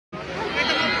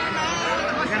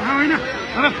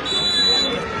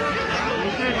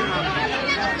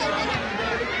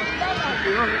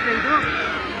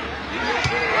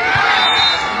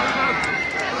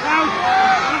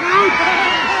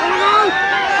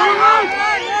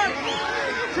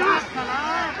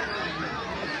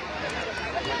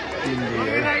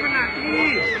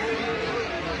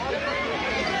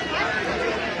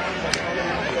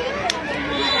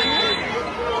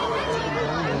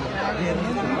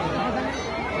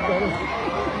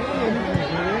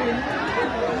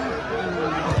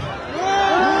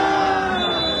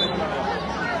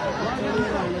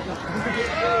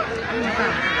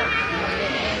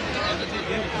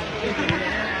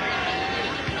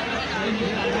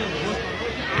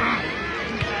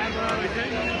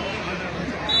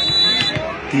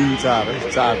तीन चार है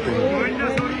 4-3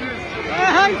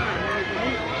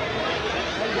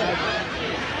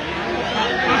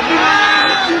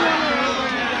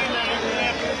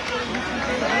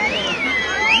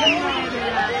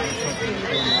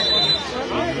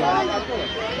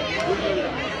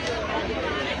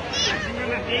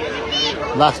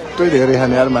 लास्ट धेरै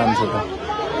खाने यार मान्छे त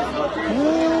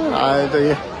आयो त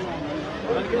यो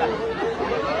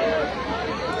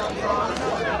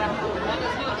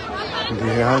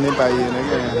धेरै पाइएन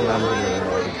क्या राम्रो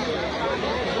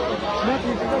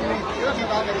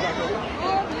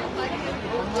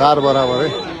चार बराबर है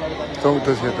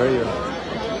चौथो क्षेत्र है यो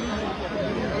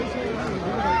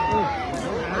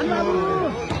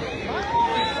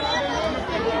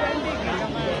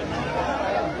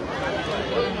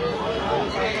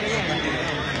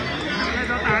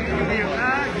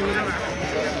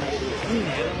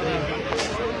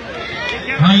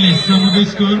Highly Samurai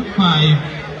score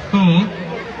 5-4.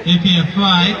 APF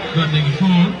 5, Gandaki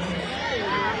 4.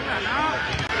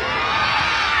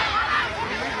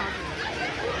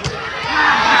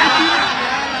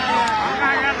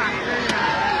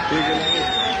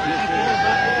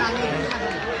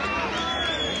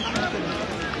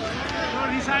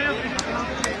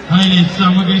 Highly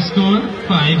Samurai score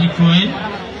 5 equal.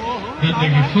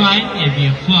 Gandaki 5,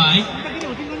 APF 5.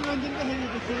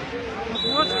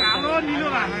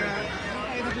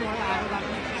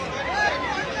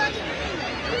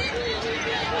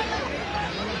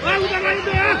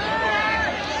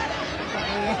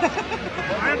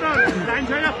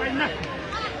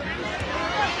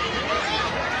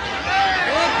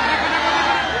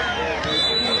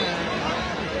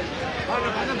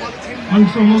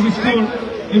 Also, Mogi score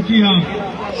APF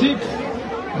 6,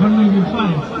 Gandaki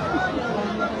 5.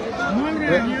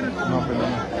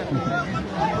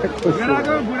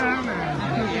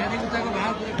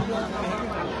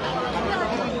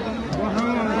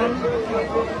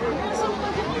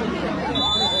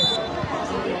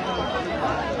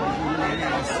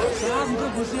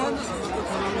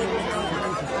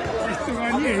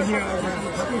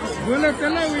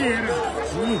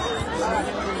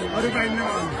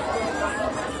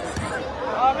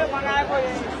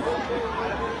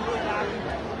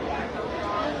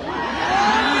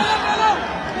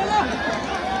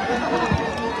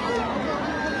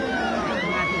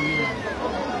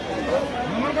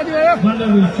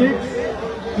 Level 6,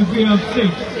 if we have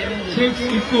 6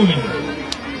 equal.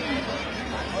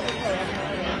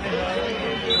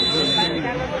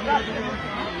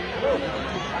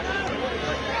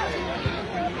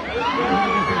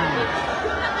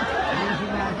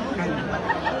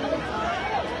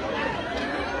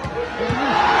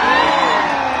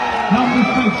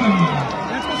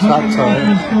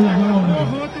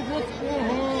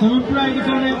 Seven pride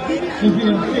if we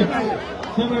have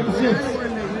 6.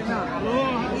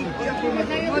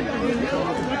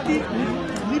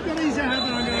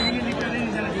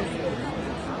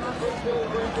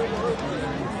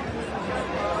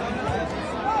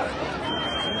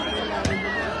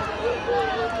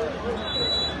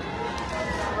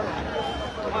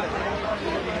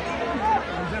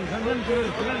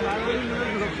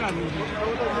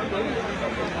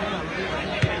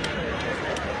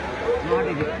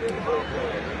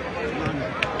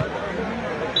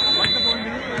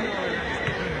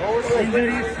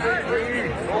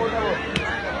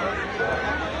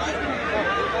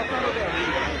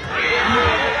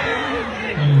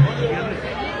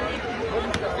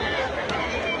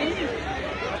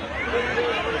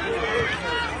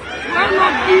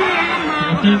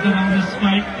 Attempt around this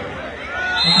spike.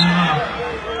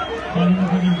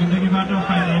 Gandaki bato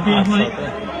final APF लाई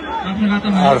आफ्नो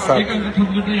खातामा एक अङ्क थप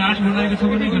गर्दै 8 बनाएको छ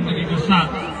भने गण्डकीको 7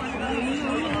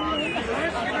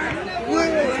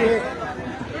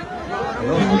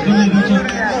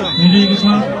 मिलेको छ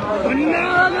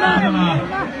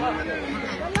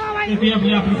APF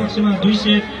ले आफ्नो पक्षमा 2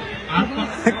 सेट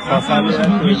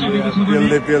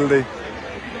पेल्दै पेल्दै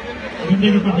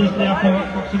गण्डकी प्रदेशले आफ्नो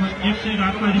पक्षमा 100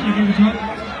 रात पारिसकेको छ।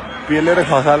 पेलेर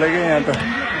खसाले के यहाँ त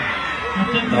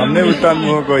भन्ने उत्तान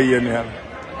मुख गइएन यार।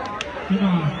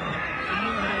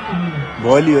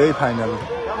 भोलि है फाइनल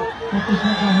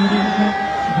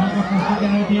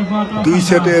 2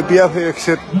 सेट एपीएफ 1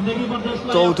 सेट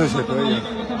चौथो सेट हो यो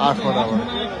 8 वटा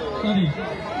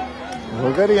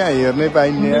भोकर यहाँ हेर्नै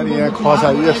पाइने यार। यहाँ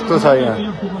खसाली यस्तो छ यहाँ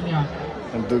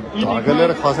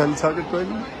धकेलेर खसालिसक्यो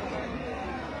कहिले।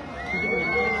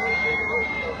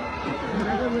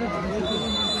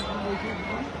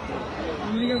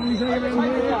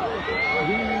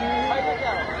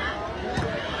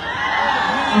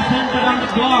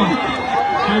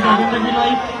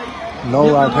 नौ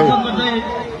 8 है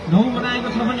 9 बनाएको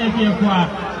छ भने एपीएफ को 8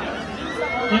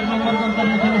 1 नम्बरको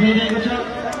अन्तरमा खेल भइरहेको छ।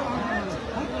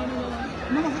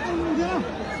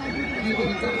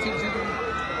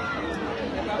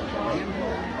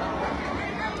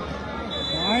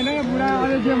 होइन बुढा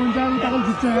अहिले जे हुन्छ उताको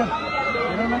खिच्छ हेर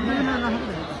लाग्दैन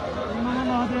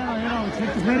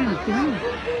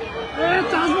ए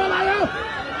चान्समा लाग्यो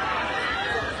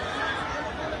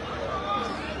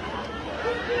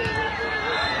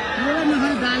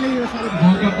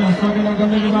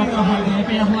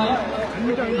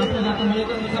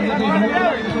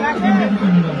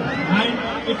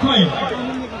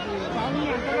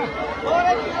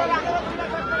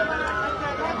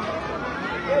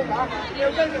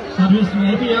सर्भिस में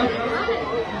APF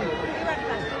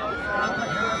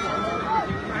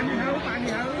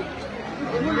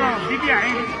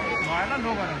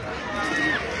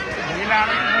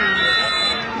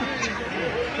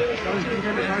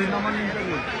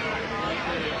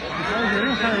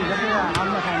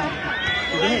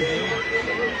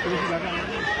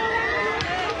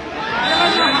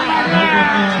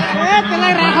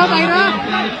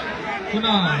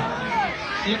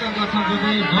एक अंक था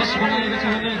 10 बनाएगा छ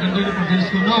भने गण्डकी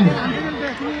प्रदेशको 9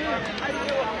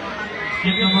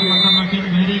 1 नम्बर अन्तरमा खेल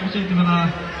भइरहेको छ। यति बेला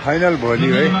फाइनल भोलि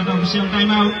है अफिसियल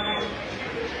टाइम आउट।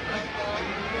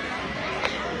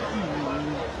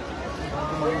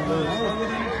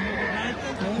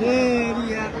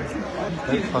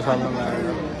 खसाल्न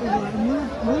लाग्यो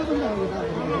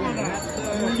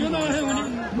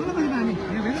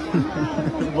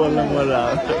बोल्न मजा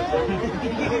आउँछ।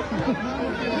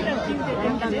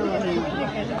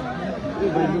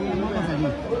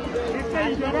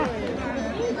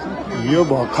 यो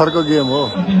भर्खरको गेम हो।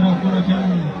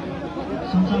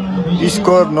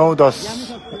 Score 9-10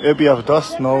 APF 10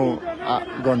 9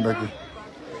 Gandaki.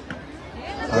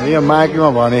 यहाँ माकीमा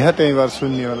भने त्यही भएर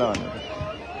सुन्ने होला भनेर।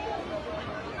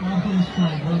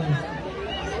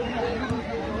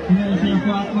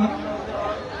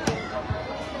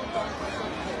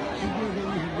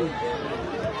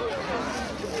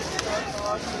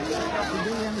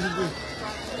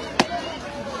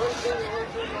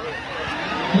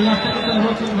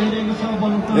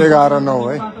 11-9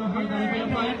 है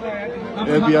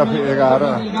एपीएफ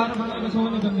 11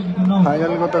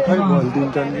 फाइनलको त खै भोलि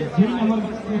दिन्छन् नि।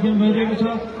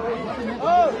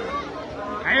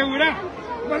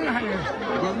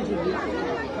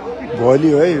 भोलि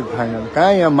है फाइनल।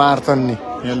 कहाँ यहाँ मार्छन् नि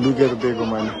यहाँ लुकेर दिएको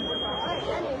मैले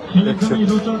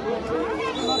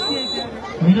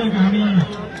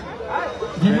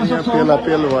पेला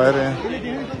पेल भएर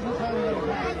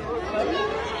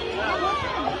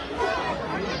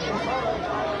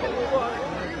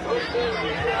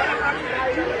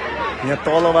यहाँ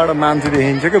तलबाट मान्छे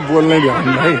देखिन्छ कि बोल्नै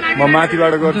भ्याउनु है। म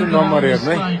माथिबाट गर्छु नम्बर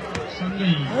हेर्नु है।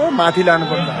 माथि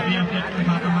लानुपर्छ।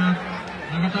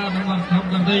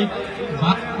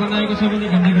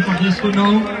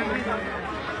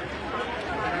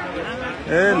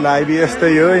 ए लाइभ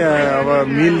यस्तै हो यहाँ अब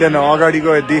मिल्दैन अगाडि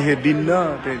गयो देखे दिन्न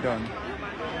त्यही त।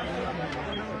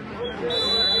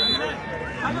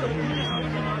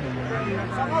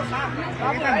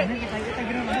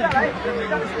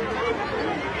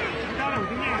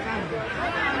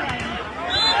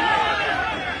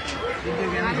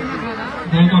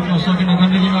 सकिन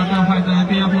गण्डकीबाट फाइदा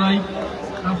एपीएफलाई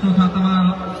आफ्नो खातामा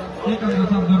 1 अङ्क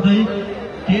थप गर्दै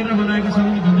 13 बनाएको छ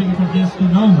भने गण्डकी प्रदेशको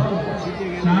 9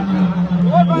 4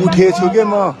 नम्बरको उठेछु के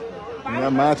म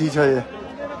यहाँ माथि छ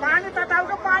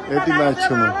यति माथि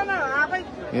छु म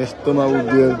यस्तोमा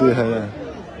उभिएर देखा यहाँ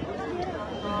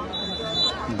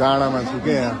डाँडामा छु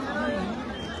के यहाँ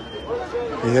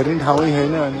हेर्ने ठाउँै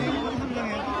छैन। अनि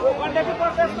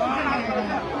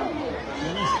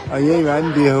यही भए नि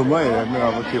देहो म हेर्नु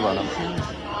अब के भनौँ।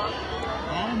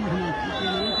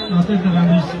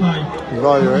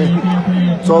 गयो है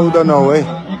 14-9 है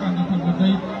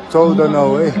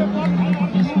 14-9 है।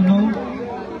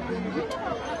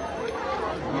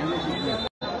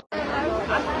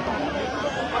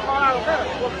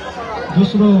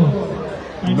 दोस्रो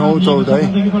 9-14 है।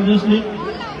 गण्डकी प्रदेशले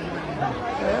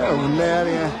हुन्न यार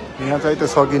यहाँ चाहिँ त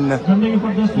सकिन्न गण्डकी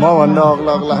प्रदेशले म भन्दा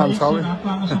अग्ला अग्ला खान सबै हात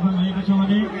पार्न सफल भएको छ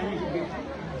भने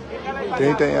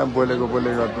त्यही त यहाँ बोलेको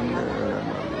गर्छन्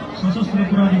सशस्त्र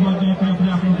प्रहरी बलले APF ले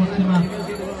आफ्नो पक्षमा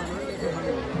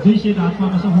 2 सेट हात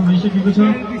पार्न सफल भइसकेको छ।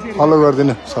 फलो गर्दिन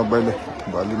सबैले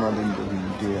भलिमा दिनको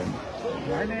भिडियो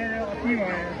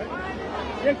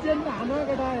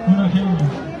पुनः खेल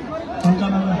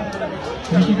सञ्चालन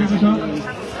भइसकेको छ।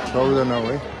 14 9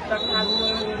 है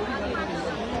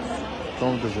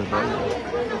 14 सेट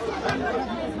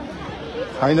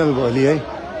फाइनल भोलि है।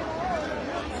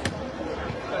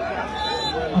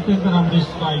 अत्यन्त राम्रो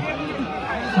स्ट्राइक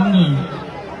सँगै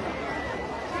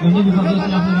गण्डकी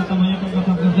प्रदेशले आफ्नो खातामा एक अङ्क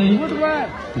थप गर्दै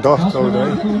 10-14 है।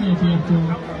 APF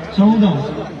 14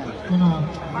 पुनः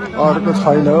अर्को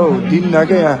छैन हौ दिन्न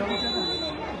के यहाँ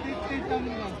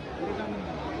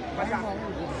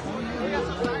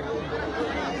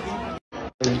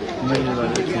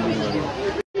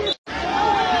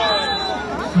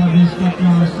सर्भिस काट्न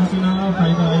सकेन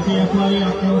फाइदा APF लाई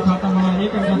आफ्नो खातामा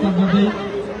एक अङ्क थप गर्दै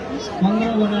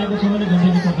 15 बनाएको छ भने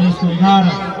गण्डकी प्रदेशको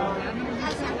 11।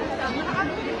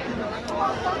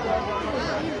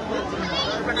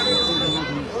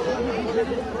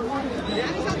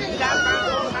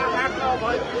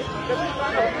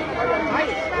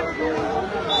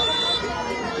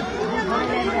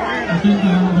 अत्यन्त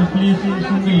राम्रो प्ले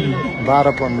सँगै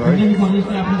 12-15 है। गण्डकी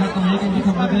प्रदेशले आफ्नो खातामा एक अङ्क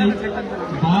थप गर्दै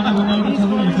 12 बनाएको छ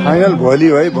भने फाइनल भोलि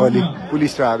है भोलि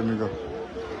पुलिस र आर्मीको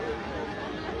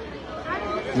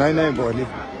नै भोलि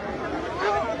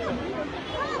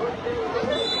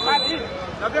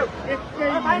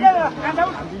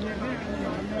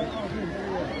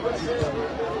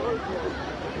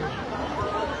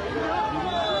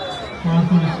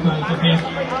APF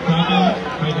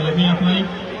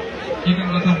एक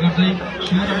अङ्क थप गर्दै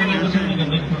 16 बनाएको छ भने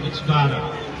गण्डकी प्रदेश 12।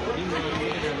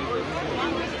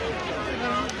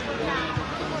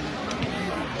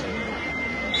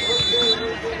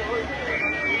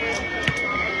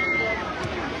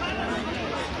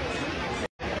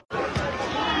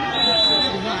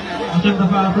 अत्यन्त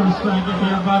पावरफुल स्ट्राइक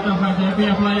APF-बाट फाइदा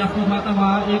APF लाई आफ्नो खातामा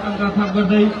एक अङ्क थप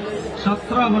गर्दै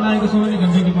 17 बनाएको छ भने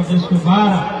गण्डकी प्रदेशको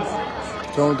 12।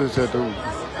 14 सेट हो।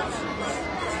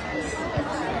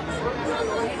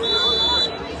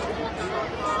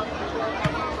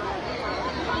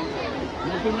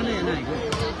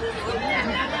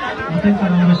 अत्यन्त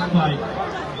राम्रो स्ट्राइक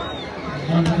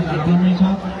राम्रै छ।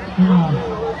 पुनः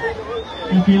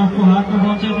APF को हातमा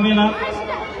बन्छ यति बेला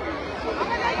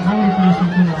राम्रो प्लेसिङ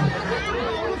पुनः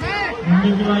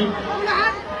गण्डकीलाई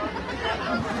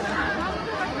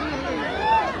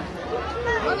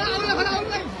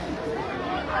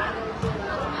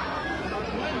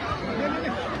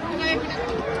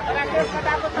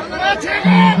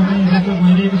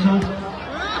भइरहेको छ।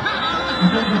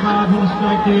 अत्यन्त पावरफुल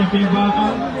स्ट्राइक थियो APF-बाट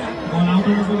बल आउट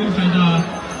हुनु पुग्यो फाइदा।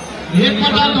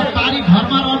 एकपल्ट पारी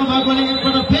घरमा रहनु भएकोले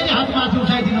एकपल्ट फेरि हात माथि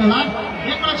उठाइदिनु होला।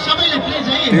 एकपल्ट सबैले प्लिज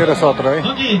है 13-17 है।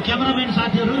 ओके क्यामेराम्यान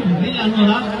साथीहरू हेरिहाल्नु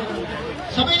होला।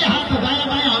 सबैले हात दायाँ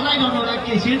बायाँ हल्लाइरहनु होला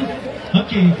एकैछिन।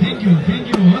 ओके थ्याङ्क यू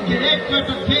ओके एकपल्ट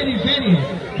फेरि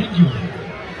थ्याङ्क यू।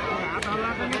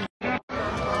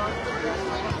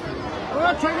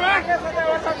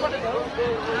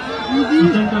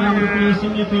 अत्यन्त राम्रो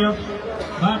प्लेसिङ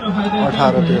APF-बाट फाइदा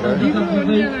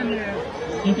 18-13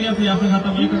 APF ले आफ्नो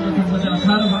खातामा एक अङ्क थप गर्दै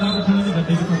 18 बनाएको छ भने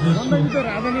गण्डकी प्रदेशको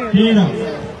 13।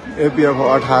 APF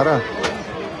 18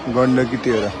 गण्डकी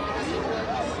 13।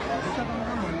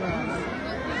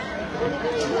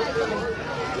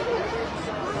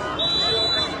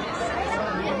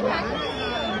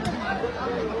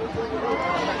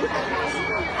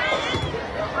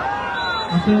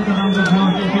 अत्यन्त राम्रो छ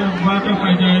APF-बाट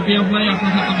फाइदा APF लाई आफ्नो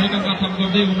खातामा एक अङ्क थप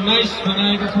गर्दै 19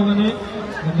 बनाएको छ भने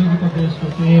गण्डकी प्रदेशको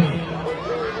 13।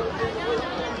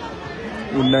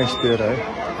 19-13 है।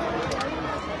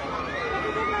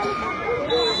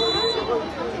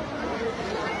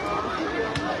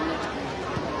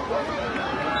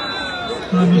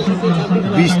 सर्भिस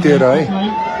 20-13 है।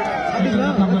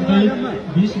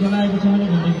 20 बनाएको छ भने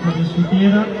गण्डकी प्रदेशको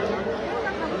 13।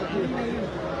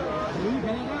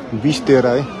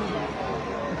 20-13 है।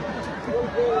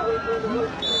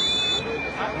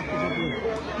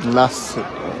 लास्ट सेट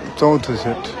चौथो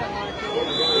सेट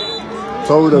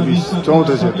 14-20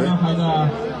 चौथो सेट है।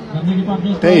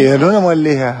 त्यही हेर्नु न मैले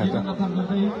लेखेको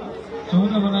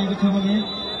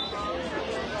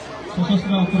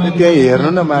त्यही हेर्नु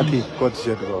न माथि कति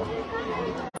सेट भयो।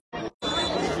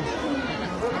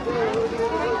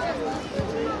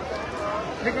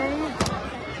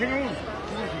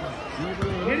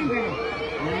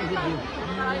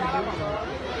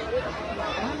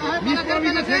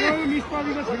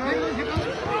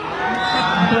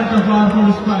 अत्यन्त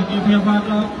पावरफुल स्पाइक एपीएफबाट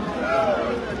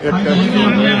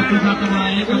आफ्नो खातामा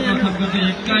एक अङ्क थप गर्दै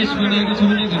 21 बनाएको छ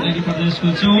भने गण्डकी प्रदेशको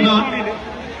 14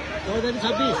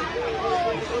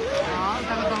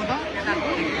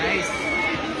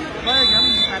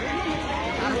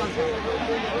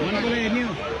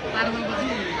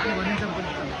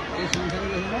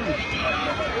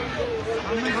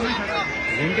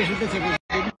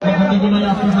 गण्डकीलाई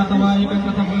आफ्नो खातामा एक अङ्क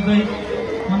थप गर्दै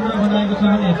 15 बनाएको छ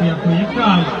भने एपीएफको 21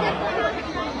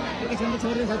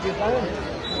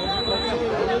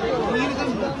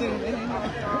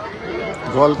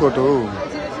 गलकोट हो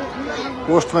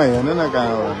पोस्टमा हेर्नु न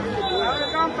कहाँ हो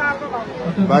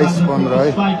 22-15 है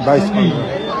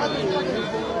 22-15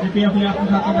 एपीएफले आफ्नो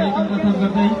खातामा एक अङ्क थप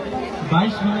गर्दै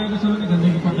 22 बनाएको छ भने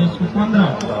गण्डकी प्रदेशको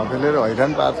 15 धकेलेर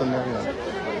हैरान पार्छ नि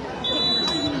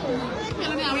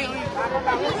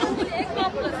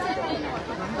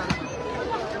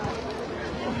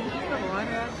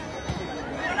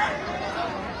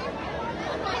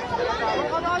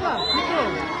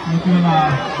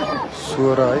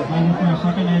स्वर है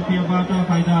सेकेन्ड एपीएफबाट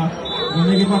फाइदा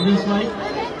गण्डकी प्रदेशलाई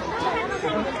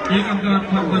एक अङ्क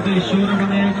थप गर्दै 16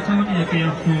 बनाएको छ भने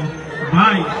एपीएफको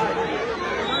 22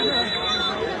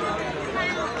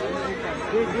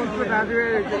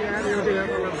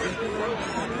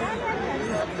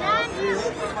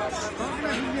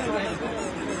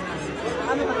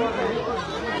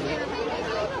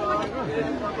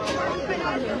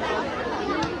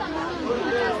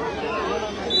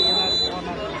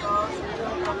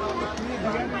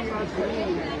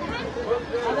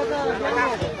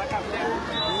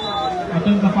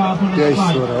 अत्यन्त पावरफुल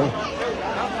स्पाइक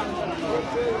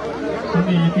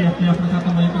सँगै एपीएफले आफ्नो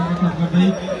खातामा एक अङ्क थप गर्दै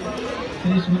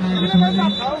 23 बनाएको छ भने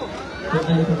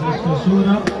गण्डकी प्रदेशको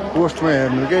 16 पोस्टमा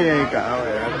हेर्नु के यही कहाँ हो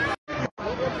यार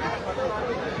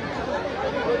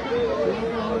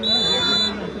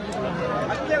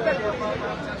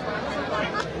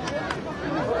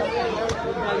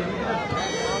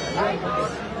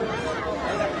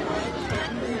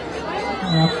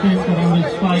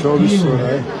स्पाइक 24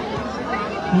 है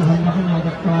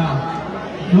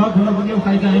ब्लक हुन पुग्यो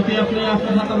फाइदा एपीएफले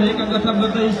आफ्नो खातामा एक अङ्क थप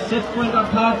गर्दै सेट पोइन्ट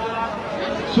अर्थात्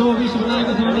 24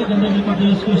 बनाएको छ भने गण्डकी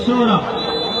प्रदेशको 16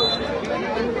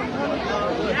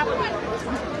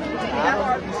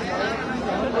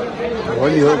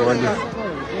 भोलि हो भोलि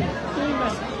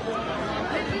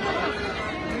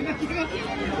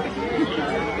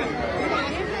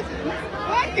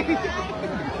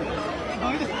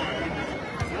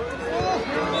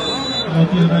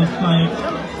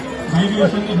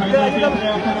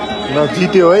ल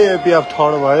जित्यो है एपीएफ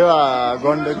थर्ड भयो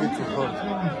गण्डकी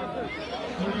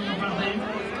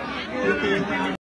 4